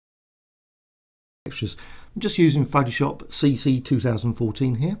extras. I'm just using Photoshop CC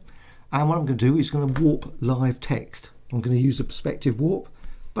 2014 here, and what I'm going to do is going to warp live text. I'm going to use a perspective warp,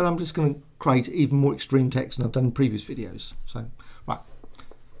 but I'm just going to create even more extreme text than I've done in previous videos. So, right,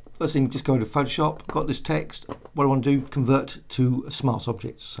 first thing, just go to Photoshop, got this text. What I want to do, convert to a smart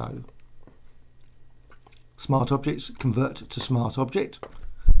object. So, smart objects, convert to smart object.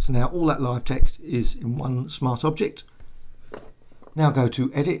 So now all that live text is in one smart object. Now go to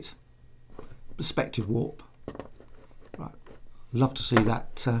Edit, Perspective Warp. Right, love to see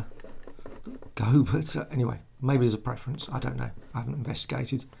that go, but anyway, maybe there's a preference. I don't know. I haven't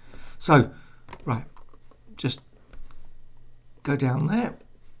investigated. So, right, just go down there,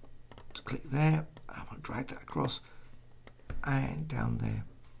 just click there. I want to drag that across and down there,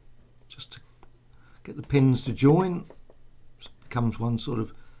 just to get the pins to join. So it becomes one sort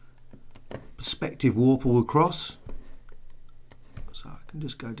of perspective warp all across. So I can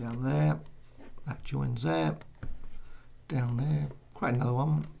just go down there, that joins there, down there, create another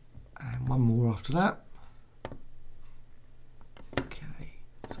one, and one more after that. Okay,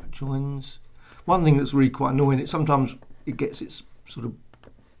 so it joins. One thing that's really quite annoying, it sometimes it gets its sort of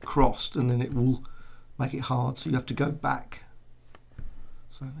crossed and then it will make it hard, so you have to go back.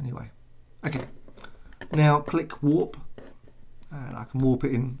 So anyway, okay, now click warp, and I can warp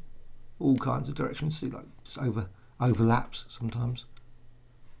it in all kinds of directions. See, like just overlaps sometimes,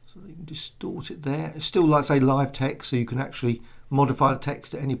 so you can distort it there. It's still, like say, live text, so you can actually modify the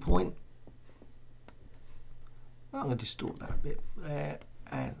text at any point. I'm going to distort that a bit there,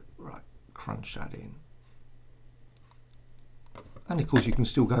 and right, crunch that in. And of course you can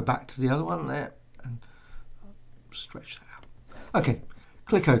still go back to the other one there and stretch that out. Okay,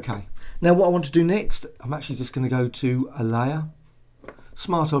 click OK. Now what I want to do next, I'm actually just going to go to a layer,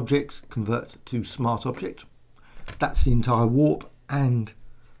 smart objects, convert to smart object. That's the entire warp and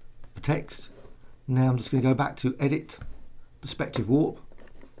the text. Now I'm just going to go back to Edit, Perspective Warp,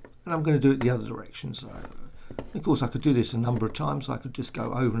 and I'm going to do it the other direction. So of course I could do this a number of times, so I could just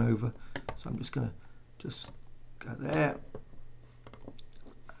go over and over. So I'm just going to just go there,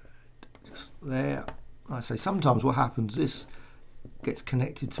 just there. Like I say, sometimes what happens, this gets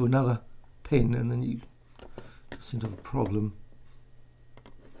connected to another pin and then you seem to have a problem.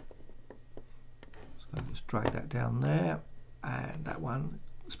 So just drag that down there, and that one,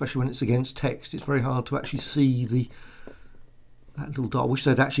 especially when it's against text, it's very hard to actually see that little dot. I wish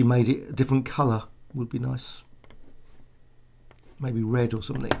they'd actually made it a different colour, would be nice. Maybe red or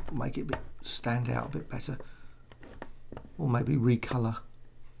something, make it a bit stand out a bit better. Or maybe recolour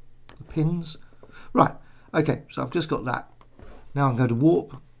the pins. Right, okay, so I've just got that. Now I'm going to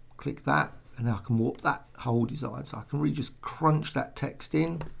warp, click that, and now I can warp that whole design. So I can really just crunch that text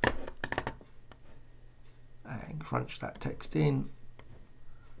in, and crunch that text in,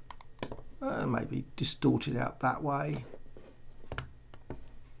 and maybe distort it out that way.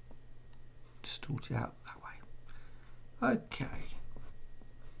 Distort it out that way. Okay.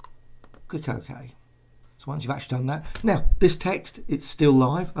 Click OK. So once you've actually done that, now this text, it's still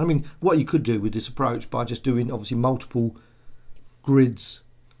live. I mean, what you could do with this approach, by just doing obviously multiple grids,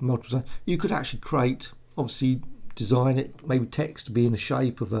 you could actually create, obviously design it, maybe text to be in the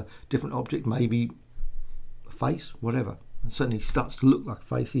shape of a different object, maybe a face, whatever. It certainly starts to look like a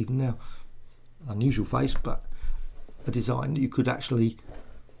face even now. An unusual face, but a design that you could actually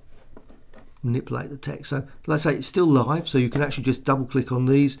manipulate the text. So let's say it's still live, so you can actually just double click on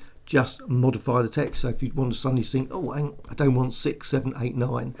these, just modify the text. So if you want to suddenly think, oh, I don't want 6, 7, 8,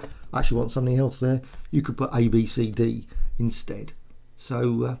 9, I actually want something else there, you could put A, B, C, D instead.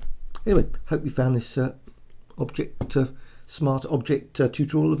 So anyway, hope you found this smart object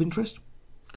tutorial of interest.